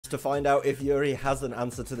to find out if Yuri has an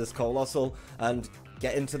answer to this Colossal and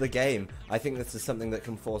get into the game. I think this is something that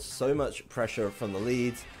can force so much pressure from the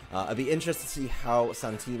leads. I'd be interested to see how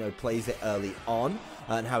Santino plays it early on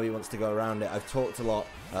and how he wants to go around it. I've talked a lot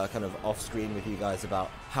kind of off screen with you guys about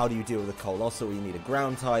how do you deal with a Colossal. You need a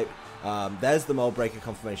ground type. There's the Mold Breaker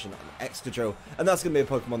confirmation on Excadrill, and that's going to be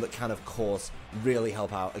a Pokemon that can, of course, really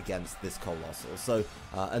help out against this Colossal. So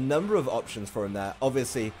a number of options for him there.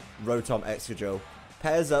 Obviously, Rotom Excadrill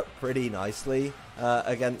pairs up pretty nicely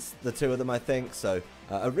against the two of them, I think. So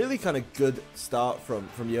a really kind of good start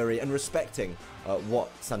from Yuri, and respecting what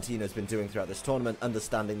Santino's been doing throughout this tournament,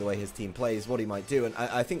 understanding the way his team plays, what he might do, and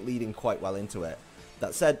I think leading quite well into it.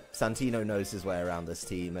 That said, Santino knows his way around this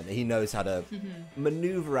team, and he knows how to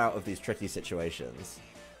maneuver out of these tricky situations.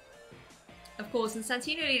 Of course, and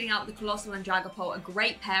Santino leading out with the Colossal and Dragapult, a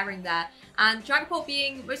great pairing there. And Dragapult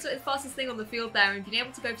being most of the fastest thing on the field there, and being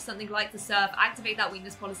able to go for something like the Surf, activate that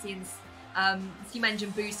weakness policy and Steam Engine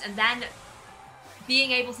boost, and then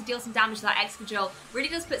being able to deal some damage to that Excadrill really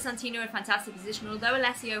does put Santino in a fantastic position. Although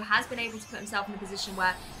Alessio has been able to put himself in a position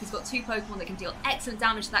where he's got two Pokemon that can deal excellent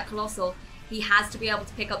damage to that Colossal, he has to be able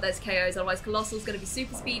to pick up those KOs, otherwise Colossal's going to be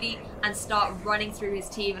super speedy and start running through his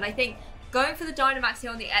team. And I think going for the Dynamax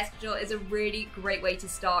here on the Excadrill is a really great way to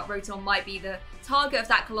start. Rotom might be the target of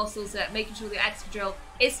that Colossal, so making sure the Excadrill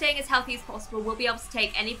is staying as healthy as possible, will be able to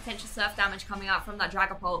take any potential Surf damage coming out from that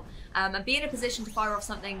Dragapult, and be in a position to fire off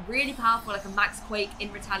something really powerful like a Max Quake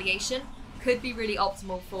in retaliation. Could be really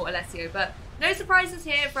optimal for Alessio. But no surprises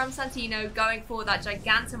here from Santino going for that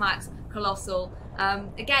Gigantamax Colossal.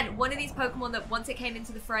 Again, one of these Pokemon that once it came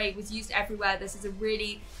into the fray was used everywhere. This is a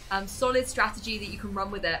really solid strategy that you can run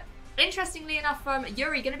with it. Interestingly enough, from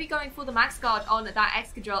Yuri, going to be going for the Max Guard on that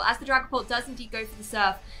Excadrill, as the Dragapult does indeed go for the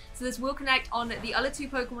Surf. So this will connect on the other two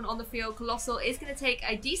Pokemon on the field. Colossal is going to take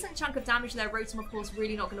a decent chunk of damage there. Rotom, of course,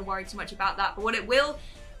 really not going to worry too much about that. But what it will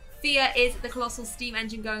fear is the Colossal Steam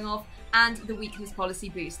Engine going off and the weakness policy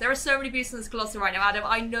boost. There are so many boosts on this Colossal right now, Adam.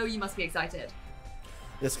 I know you must be excited.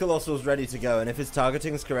 This Colossal's ready to go, and if his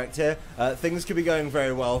targeting is correct here, things could be going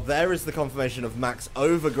very well. There is the confirmation of Max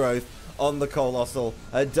Overgrowth on the Colossal.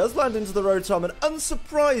 It does land into the Rotom, and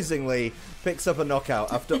unsurprisingly picks up a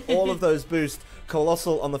knockout. After all of those boosts,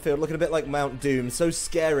 Colossal on the field looking a bit like Mount Doom, so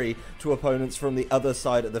scary to opponents from the other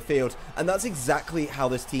side of the field, and that's exactly how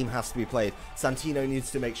this team has to be played. Santino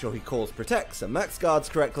needs to make sure he calls protects and max guards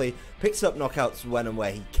correctly, picks up knockouts when and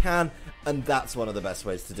where he can, and that's one of the best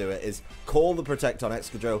ways to do it, is call the protect on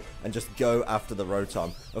Excadrill and just go after the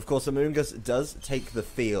Rotom. Of course, Amoonguss does take the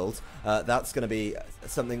field. That's going to be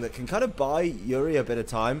something that can kind of buy Yuri a bit of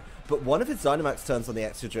time, but one of his Dynamax turns on the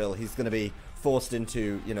Excadrill, he's going to be forced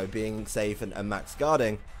into, you know, being safe and max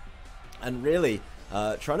guarding, and really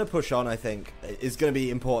trying to push on, I think, is going to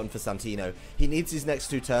be important for Santino. He needs his next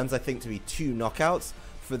two turns, I think, to be 2 knockouts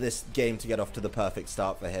for this game to get off to the perfect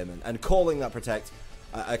start for him, and calling that protect,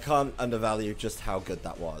 I can't undervalue just how good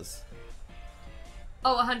that was.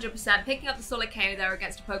 Oh, 100%. Picking up the solid KO there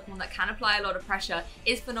against a Pokemon that can apply a lot of pressure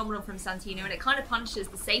is phenomenal from Santino, and it kind of punishes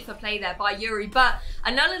the safer play there by Yuri. But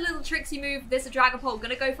another little tricksy move. This is Dragapult going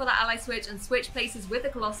to go for that ally switch and switch places with the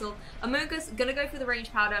Colossal. Amoonguss going to go for the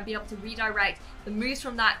range powder and be able to redirect the moves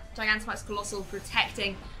from that Gigantamax Colossal,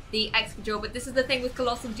 protecting the Excadrill. But this is the thing with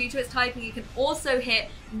Colossal, due to its typing, it can also hit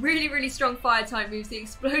really, really strong fire type moves. The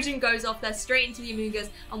explosion goes off there straight into the Amoonguss,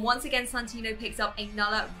 and once again Santino picks up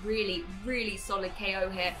another really, really solid KO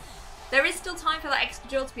here. There is still time for that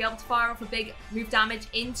Excadrill to be able to fire off a big move damage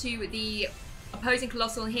into the opposing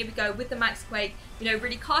Colossal, and here we go with the Max Quake, you know,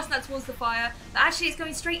 really casting that towards the fire, but actually it's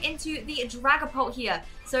going straight into the Dragapult here.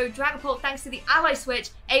 So Dragapult, thanks to the ally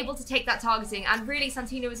switch, able to take that targeting, and really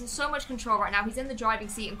Santino is in so much control right now. He's in the driving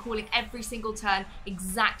seat and calling every single turn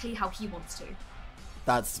exactly how he wants to.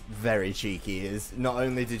 That's very cheeky, is not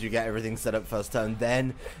only did you get everything set up first turn,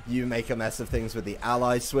 then you make a mess of things with the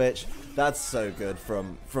ally switch. That's so good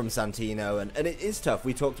from Santino, and it is tough.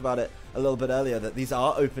 We talked about it a little bit earlier, that these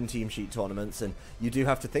are open team sheet tournaments, and you do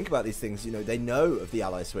have to think about these things. You know, they know of the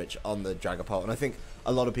ally switch on the Dragapult, and I think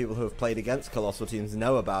a lot of people who have played against Colossal teams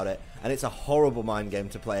know about it, and it's a horrible mind game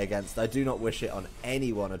to play against. I do not wish it on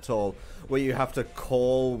anyone at all, where you have to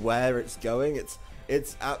call where it's going.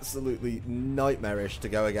 It's absolutely nightmarish to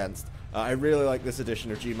go against. I really like this edition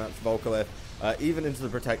of G-Max Volcalith, even into the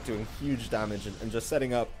Protect, doing huge damage and just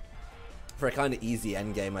setting up for a kind of easy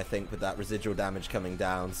endgame, I think, with that residual damage coming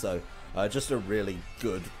down. So just a really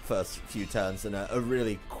good first few turns, and a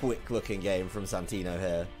really quick-looking game from Santino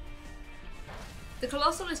here. The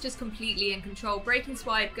Colossal is just completely in control. Breaking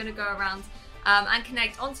Swipe, going to go around and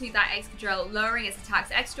connect onto that Excadrill, lowering its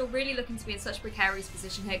attacks. Excadrill really looking to be in such a precarious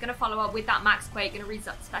position here. Going to follow up with that Max Quake, going to read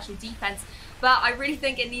that special defense. But I really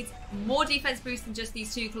think it needs more defense boost than just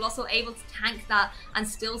these two. Colossal able to tank that and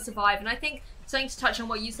still survive. And I think, something to touch on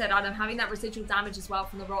what you said, Adam, having that residual damage as well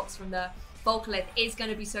from the rocks, from the Volcalith, is going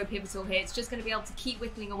to be so pivotal here. It's just going to be able to keep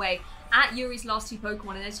whittling away at Yuri's last two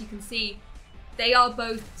Pokemon. And as you can see, they are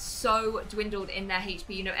both so dwindled in their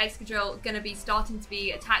HP. You know, Excadrill going to be starting to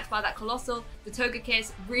be attacked by that Colossal. The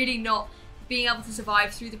Togekiss really not being able to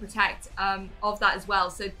survive through the protect of that as well.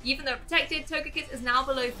 So even though protected, Togekiss is now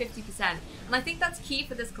below 50%. And I think that's key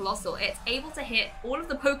for this Colossal. It's able to hit all of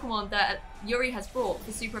the Pokemon that Yuri has brought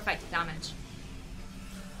for super effective damage.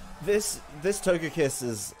 This Togekiss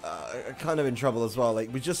is kind of in trouble as well.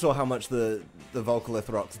 Like, we just saw how much the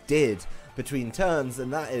Volcalith rocks did between turns,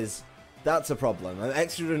 and that's a problem.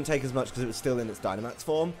 Extra didn't take as much because it was still in its Dynamax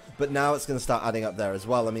form, but now it's going to start adding up there as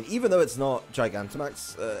well. I mean, even though it's not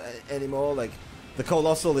Gigantamax anymore, like, the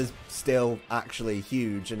Colossal is still actually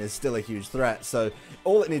huge and is still a huge threat. So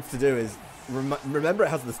all it needs to do is remember it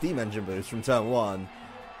has the Steam Engine boost from turn 1,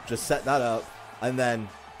 just set that up, and then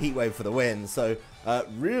Heat Wave for the win. So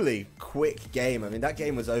really quick game. I mean, that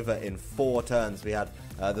game was over in 4 turns. We had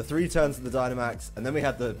the 3 turns of the Dynamax, and then we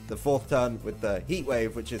had the 4th turn with the Heat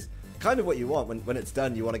Wave, which is kind of what you want. When it's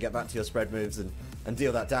done, you want to get back to your spread moves and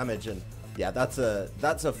deal that damage. And yeah, that's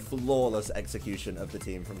a flawless execution of the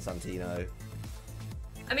team from Santino.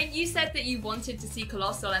 I mean, you said that you wanted to see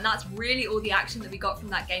Colossal, and that's really all the action that we got from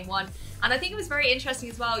that game 1. And I think it was very interesting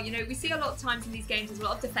as well. You know, we see a lot of times in these games, there's a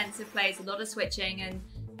lot of defensive plays, a lot of switching, and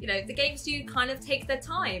you know, the games do kind of take their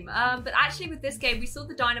time. But actually with this game, we saw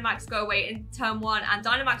the Dynamax go away in turn 1, and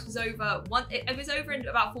Dynamax was over it was over in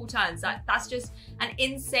about 4 turns. That's just an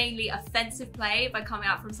insanely offensive play by coming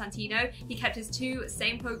out from Santino. He kept his 2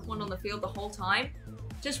 same Pokemon on the field the whole time.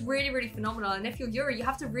 Just really, really phenomenal. And if you're Yuri, you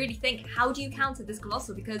have to really think, how do you counter this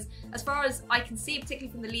Colossal? Because as far as I can see,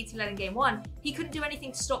 particularly from the leads he led in game 1, he couldn't do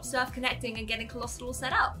anything to stop Surf connecting and getting Colossal all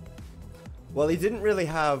set up. Well, he didn't really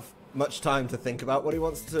have much time to think about what he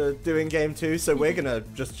wants to do in game 2, so we're gonna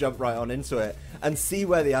just jump right on into it and see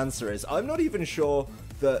where the answer is. I'm not even sure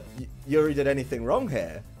that Yuri did anything wrong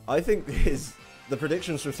here. I think the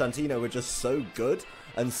predictions from Santino were just so good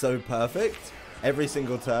and so perfect every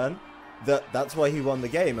single turn that's why he won the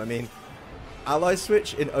game. I mean, Ally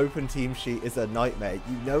Switch in open team sheet is a nightmare.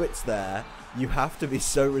 You know it's there. You have to be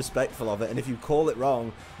so respectful of it, and if you call it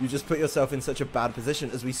wrong, you just put yourself in such a bad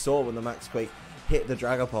position, as we saw when the Max Quake hit the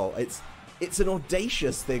Dragapult. It's an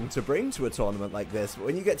audacious thing to bring to a tournament like this, but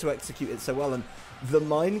when you get to execute it so well, and the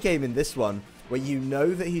mind game in this one, where you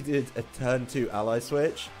know that he did a turn 2 Ally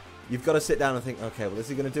Switch, you've got to sit down and think, okay, well, is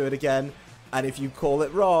he going to do it again? And if you call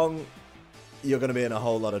it wrong, you're going to be in a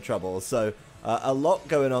whole lot of trouble. So a lot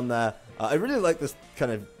going on there. I really like this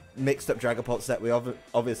kind of mixed up Dragapult set. We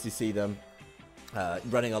obviously see them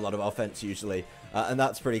running a lot of offense usually, and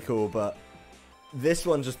that's pretty cool, but this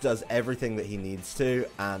one just does everything that he needs to,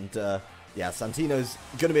 and yeah, Santino's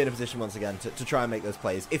going to be in a position once again to try and make those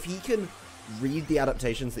plays. If he can read the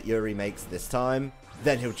adaptations that Yuri makes this time,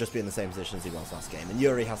 then he'll just be in the same position as he was last game, and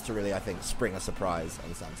Yuri has to really, I think, spring a surprise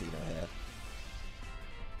on Santino here.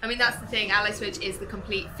 I mean, that's the thing. Ally Switch is the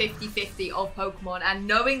complete 50-50 of Pokemon, and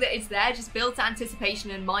knowing that it's there just builds anticipation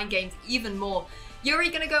and mind games even more. Yuri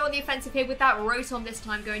going to go on the offensive here with that Rotom this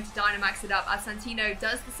time, going to Dynamax it up, as Santino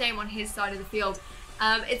does the same on his side of the field.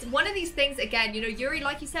 It's one of these things, again, you know, Yuri,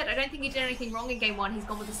 like you said, I don't think he did anything wrong in game 1. He's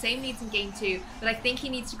gone with the same needs in game 2, but I think he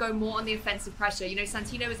needs to go more on the offensive pressure. You know,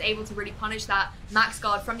 Santino was able to really punish that Max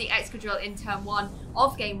Guard from the Excadrill in turn 1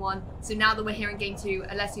 of game 1. So now that we're here in game 2,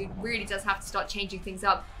 Alessio really does have to start changing things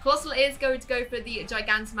up. Colossal is going to go for the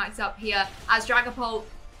Gigantamax up here, as Dragapult,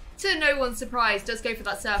 to no one's surprise, does go for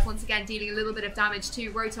that Surf, once again dealing a little bit of damage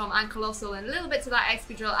to Rotom and Colossal, and a little bit to that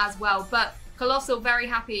Excadrill as well. But Colossal very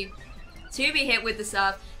happy to be hit with the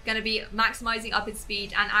Surf, going to be maximizing up its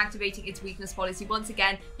speed and activating its weakness policy, once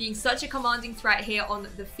again being such a commanding threat here on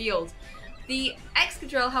the field. The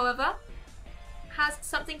Excadrill, however, has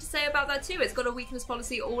something to say about that too. It's got a weakness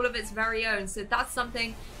policy all of its very own, so that's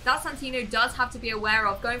something that Santino does have to be aware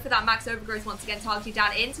of. Going for that max overgrowth once again, targeting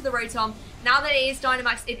down into the Rotom. Now that it is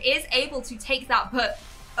Dynamax, it is able to take that, but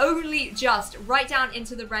only just right down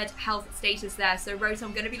into the red health status there. So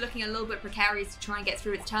Rotom going to be looking a little bit precarious to try and get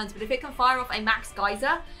through its turns, but if it can fire off a Max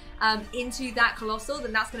Geyser into that Colossal,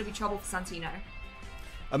 then that's going to be trouble for Santino.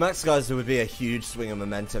 A Max Geyser would be a huge swing of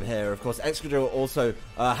momentum here. Of course, Excadrill also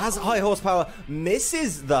has high horsepower,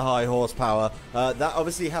 misses the high horsepower. That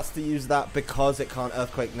obviously has to use that because it can't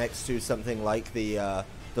Earthquake next to something like the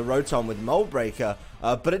the Rotom with Mold Breaker,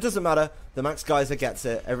 but it doesn't matter. The Max Geyser gets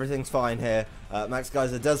it. Everything's fine here. Max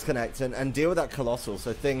Geyser does connect and deal with that Colossal,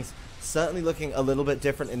 so things certainly looking a little bit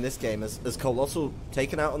different in this game as Colossal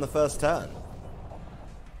taken out on the first turn.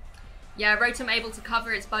 Yeah, Rotom able to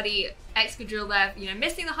cover its buddy Excadrill there, you know,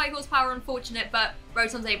 missing the high horsepower, unfortunate, but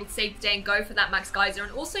Rotom's able to save the day and go for that Max Geyser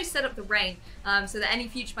and also set up the rain so that any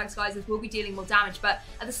future Max Geysers will be dealing more damage, but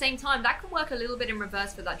at the same time, that can work a little bit in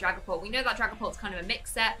reverse for that Dragapult. We know that Dragapult's kind of a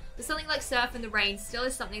mix set, but something like Surf in the Rain still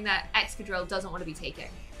is something that Excadrill doesn't want to be taking.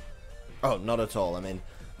 Oh, not at all. I mean,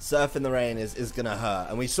 Surf in the Rain is going to hurt,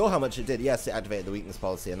 and we saw how much it did. Yes, it activated the weakness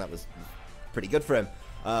policy, and that was pretty good for him,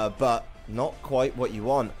 but not quite what you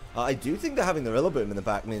want. I do think that having the Rillaboom in the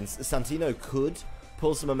back means Santino could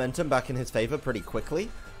pull some momentum back in his favor pretty quickly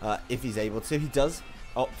if he's able to. He does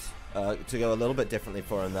opt to go a little bit differently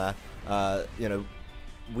for him there. You know,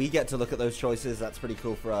 we get to look at those choices. That's pretty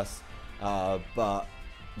cool for us. But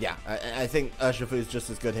yeah, I think Urshifu is just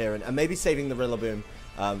as good here, and maybe saving the Rillaboom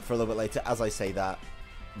for a little bit later. As I say that,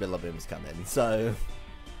 Rillaboom's coming. So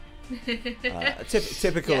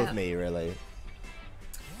typical of me, really.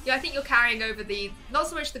 Yeah, I think you're carrying over not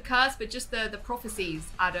so much the curse, but just the prophecies,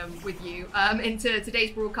 Adam, with you into today's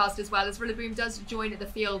broadcast as well, as Rillaboom does join the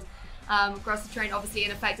field. Grassy Terrain obviously in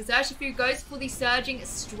effect as Urshifu goes for the Surging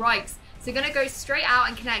Strikes. So going to go straight out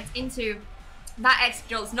and connect into that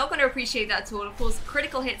Excadrill. It's not going to appreciate that at all. Of course,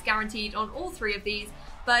 critical hits guaranteed on all three of these,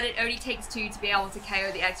 but it only takes 2 to be able to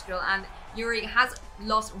KO the Excadrill, and Yuri has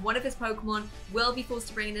lost one of his Pokemon, will be forced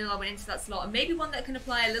to bring another one into that slot, and maybe one that can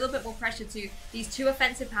apply a little bit more pressure to these two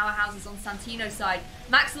offensive powerhouses on Santino's side.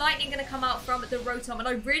 Max Lightning going to come out from the Rotom, and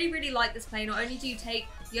I really, really like this play. Not only do you take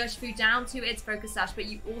the Urshifu down to its Focus Sash, but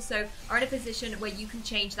you also are in a position where you can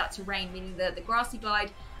change that terrain, meaning that the Grassy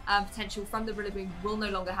Glide potential from the Rillaboom will no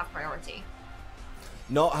longer have priority.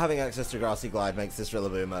 Not having access to Grassy Glide makes this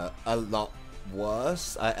Rillaboom a lot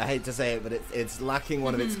worse. I hate to say it, but it's lacking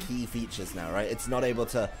one of its key features now, right? It's not able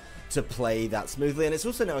to play that smoothly, and it's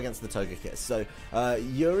also now against the Togekiss. So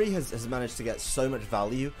Yuri has managed to get so much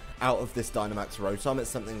value out of this Dynamax Rotom. It's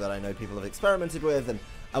something that I know people have experimented with,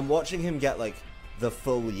 and watching him get like the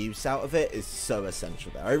full use out of it is so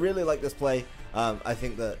essential there. I really like this play. I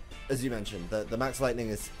think that, as you mentioned, the Max Lightning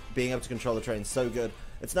is being able to control the terrain so good.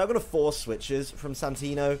 It's now going to force switches from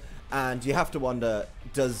Santino, and you have to wonder,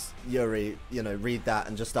 does Yuri, you know, read that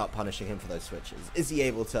and just start punishing him for those switches? Is he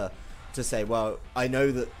able to say, well, I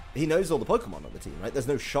know that he knows all the Pokemon on the team, right? There's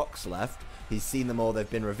no shocks left. He's seen them all. They've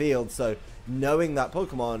been revealed. So knowing that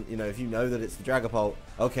Pokemon, you know, if you know that it's the Dragapult,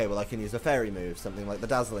 okay, well, I can use a fairy move, something like the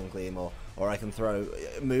Dazzling Gleam, or I can throw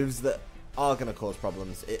moves that are going to cause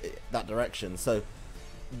problems that direction. So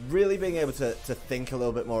really being able to think a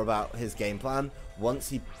little bit more about his game plan once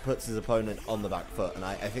he puts his opponent on the back foot, and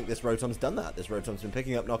I think this Rotom's done that. This Rotom's been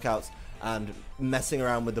picking up knockouts and messing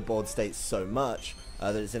around with the board states so much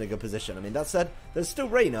that it's in a good position. I mean, that said, there's still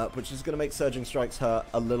Rain up, which is going to make Surging Strikes hurt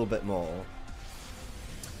a little bit more.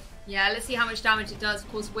 Yeah, let's see how much damage it does,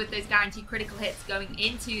 of course, with those guaranteed critical hits going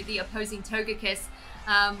into the opposing Togekiss.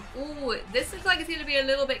 Ooh, this looks like it's going to be a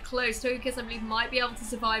little bit close. Togekiss, I believe, might be able to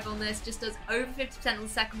survive on this. Just does over 50% on the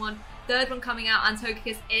second one. Third one coming out, and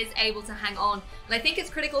Togekiss is able to hang on. And I think it's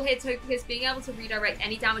critical hit Togekiss being able to redirect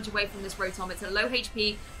any damage away from this Rotom. It's a low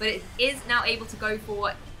HP, but it is now able to go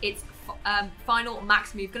for its final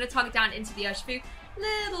max move. Going to target down into the Urshifu.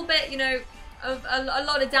 Little bit, you know, of a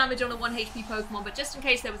lot of damage on a 1 HP Pokemon, but just in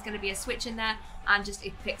case there was going to be a switch in there, and just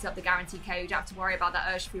it picks up the guaranteed KO. You don't have to worry about that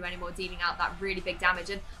Urshifu anymore, dealing out that really big damage.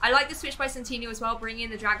 And I like the switch by Santino as well, bringing in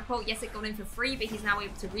the Dragapult. Yes, it got in for free, but he's now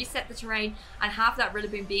able to reset the terrain and have that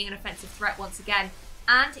Rillaboom being an offensive threat once again.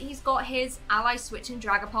 And he's got his ally switching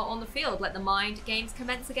Dragapult on the field. Let the mind games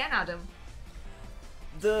commence again, Adam.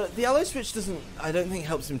 The ally switch doesn't, I don't think,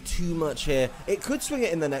 helps him too much here. It could swing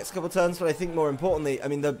it in the next couple turns, but I think more importantly, I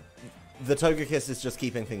mean, the Togekiss is just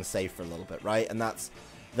keeping things safe for a little bit, right? And that's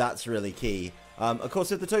really key. Of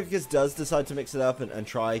course, if the Togekiss does decide to mix it up and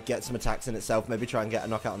try get some attacks in itself, maybe try and get a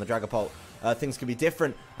knockout on the Dragapult, things could be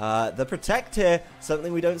different. The Protect here,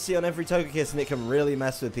 something we don't see on every Togekiss, and it can really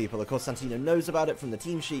mess with people. Of course, Santino knows about it from the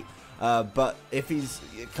team sheet, but if he's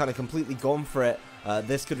kind of completely gone for it,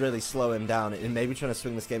 this could really slow him down and maybe trying to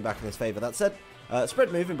swing this game back in his favor. That said,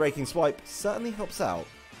 Spread Move and Breaking Swipe certainly helps out.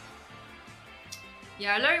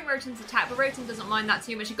 Yeah, lowering Rotom's attack, but Rotom doesn't mind that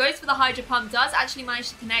too much. He goes for the Hydro Pump, does actually manage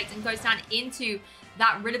to connect and goes down into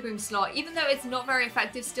that Rillaboom slot. Even though it's not very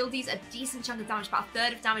effective, still deals a decent chunk of damage, about a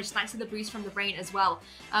third of damage thanks to the boost from the Rain as well.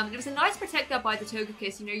 It was a nice protect there by the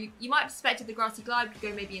Togekiss. You know, you might have suspected the Grassy Glide could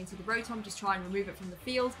go maybe into the Rotom, just try and remove it from the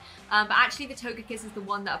field. But actually the Togekiss is the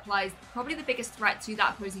one that applies probably the biggest threat to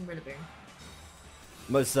that opposing Rillaboom.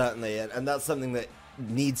 Most certainly, and that's something that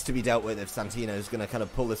needs to be dealt with if Santino is going to kind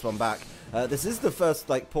of pull this one back. This is the first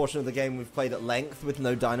portion of the game we've played at length with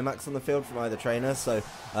no Dynamax on the field from either trainer, so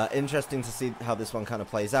interesting to see how this one kind of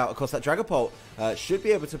plays out. Of course, that Dragapult should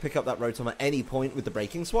be able to pick up that Rotom at any point with the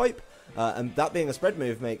Breaking Swipe, and that being a spread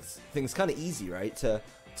move makes things kind of easy, right, to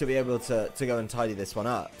be able to go and tidy this one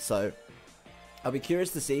up. So I'll be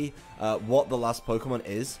curious to see what the last Pokemon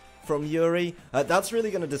is from Yuri. That's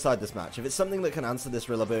really going to decide this match. If it's something that can answer this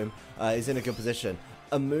Rillaboom, is in a good position.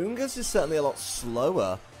 Amoonguss is certainly a lot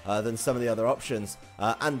slower than some of the other options,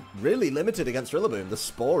 and really limited against Rillaboom. The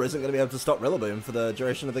Spore isn't going to be able to stop Rillaboom for the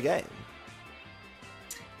duration of the game.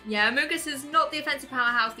 Yeah, Amoonguss is not the offensive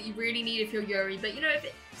powerhouse that you really need if you're Yuri, but you know,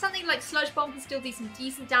 if something like Sludge Bomb can still do some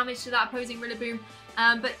decent damage to that opposing Rillaboom,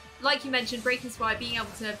 but like you mentioned, Breaking Swipe, being able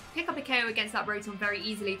to pick up a KO against that Rotom very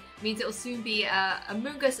easily means it'll soon be a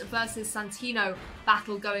Amoonguss versus Santino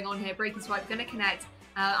battle going on here. Breaking Swipe going to connect,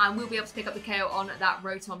 and we'll be able to pick up the KO on that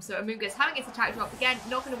Rotom. So Amoonguss having its attack drop, again,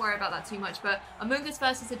 not going to worry about that too much, but Amoonguss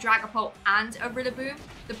versus a Dragapult and a Rillaboom,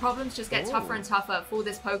 the problems just get tougher and tougher for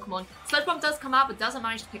this Pokemon. Sludge Bomb does come out, but doesn't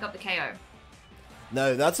manage to pick up the KO.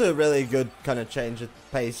 No, that's a really good kind of change of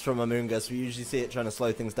pace from Amoonguss. We usually see it trying to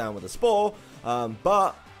slow things down with a Spore,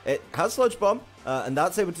 but it has Sludge Bomb, and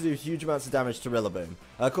that's able to do huge amounts of damage to Rillaboom.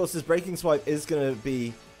 Of course, this Breaking Swipe is going to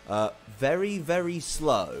be very, very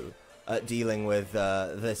slow at dealing with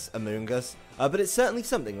this Amoonguss, but it's certainly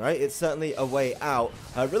something, right? It's certainly a way out.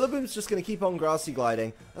 Rillaboom's just going to keep on Grassy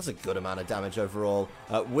Gliding. That's a good amount of damage overall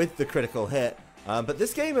with the critical hit. But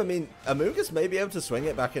this game, I mean, Amoonguss may be able to swing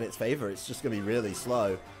it back in its favor. It's just going to be really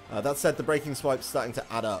slow. That said, the Breaking Swipe's starting to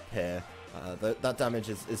add up here. That damage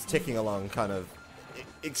is ticking along kind of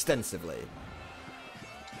extensively.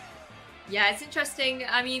 Yeah, it's interesting.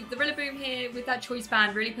 I mean, the Rillaboom here with that Choice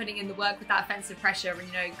Band really putting in the work with that offensive pressure. And,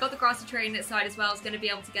 you know, got the Grassy Terrain at side as well. It's going to be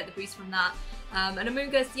able to get the boost from that. And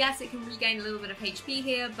Amoonguss, yes, it can regain a little bit of HP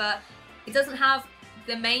here, but it doesn't have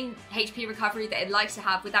the main HP recovery that it likes to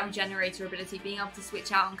have with that Regenerator ability, being able to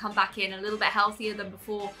switch out and come back in a little bit healthier than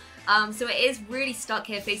before. So it is really stuck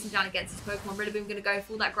here facing down against this Pokemon. Rillaboom going to go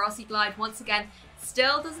for that Grassy Glide once again.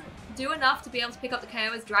 Still doesn't do enough to be able to pick up the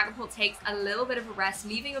KO as Dragapult takes a little bit of a rest,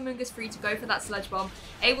 leaving Amoonguss free to go for that Sludge Bomb,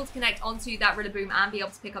 able to connect onto that Rillaboom and be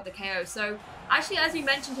able to pick up the KO. So actually, as you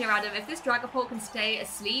mentioned here, Adam, if this Dragapult can stay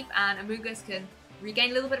asleep and Amoonguss can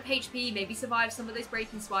regain a little bit of HP, maybe survive some of those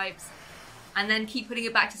Breaking Swipes, and then keep putting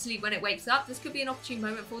it back to sleep when it wakes up, this could be an opportune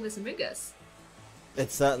moment for this Amoonguss.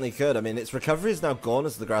 It certainly could. I mean, its recovery is now gone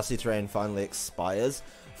as the Grassy Terrain finally expires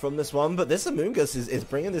from this one, but this Amoonguss is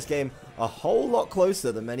bringing this game a whole lot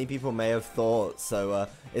closer than many people may have thought. So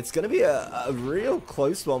it's going to be a real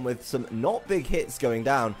close one with some not big hits going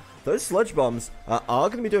down. Those Sludge Bombs are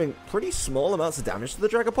going to be doing pretty small amounts of damage to the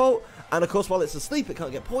Dragapult, and of course while it's asleep it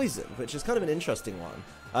can't get poisoned, which is kind of an interesting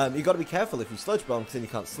one. You've got to be careful if you Sludge Bomb, because then you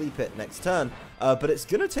can't sleep it next turn, but it's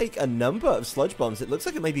going to take a number of Sludge Bombs. It looks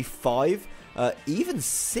like it may be 5, even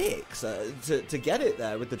 6 to get it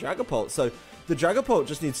there with the Dragapult. So the Dragapult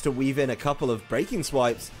just needs to weave in a couple of Breaking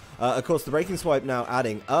Swipes. Of course, the Breaking Swipe now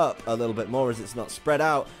adding up a little bit more as it's not spread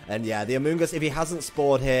out. And yeah, the Amoonguss, if he hasn't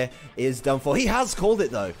spored here, is done for. He has called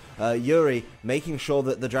it, though. Yuri making sure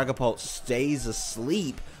that the Dragapult stays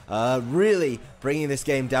asleep, really bringing this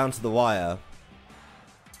game down to the wire.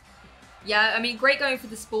 Yeah, I mean, great going for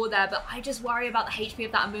the Spore there, but I just worry about the HP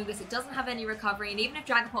of that Amoonguss. It doesn't have any recovery, and even if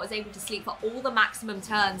Dragapult is able to sleep for all the maximum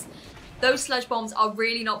turns, those Sludge Bombs are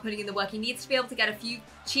really not putting in the work. He needs to be able to get a few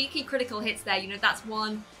cheeky critical hits there. You know, that's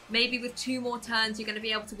one. Maybe with 2 more turns, you're going to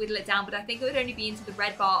be able to whittle it down, but I think it would only be into the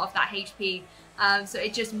red bar of that HP, so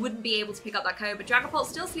it just wouldn't be able to pick up that KO. But Dragapult's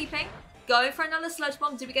still sleeping. Going for another Sludge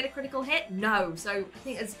Bomb. Did we get a critical hit? No. So I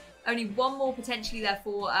think there's only 1 more potentially there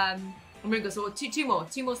for Amoonguss, or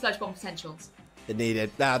two more Sludge Bomb potentials. It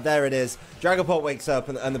needed. Now, there it is. Dragapult wakes up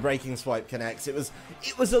and the Breaking Swipe connects. It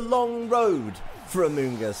was a long road for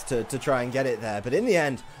Amoonguss to try and get it there. But in the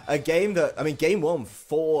end, a game that, I mean, game 1,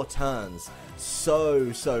 4 turns.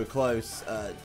 So close.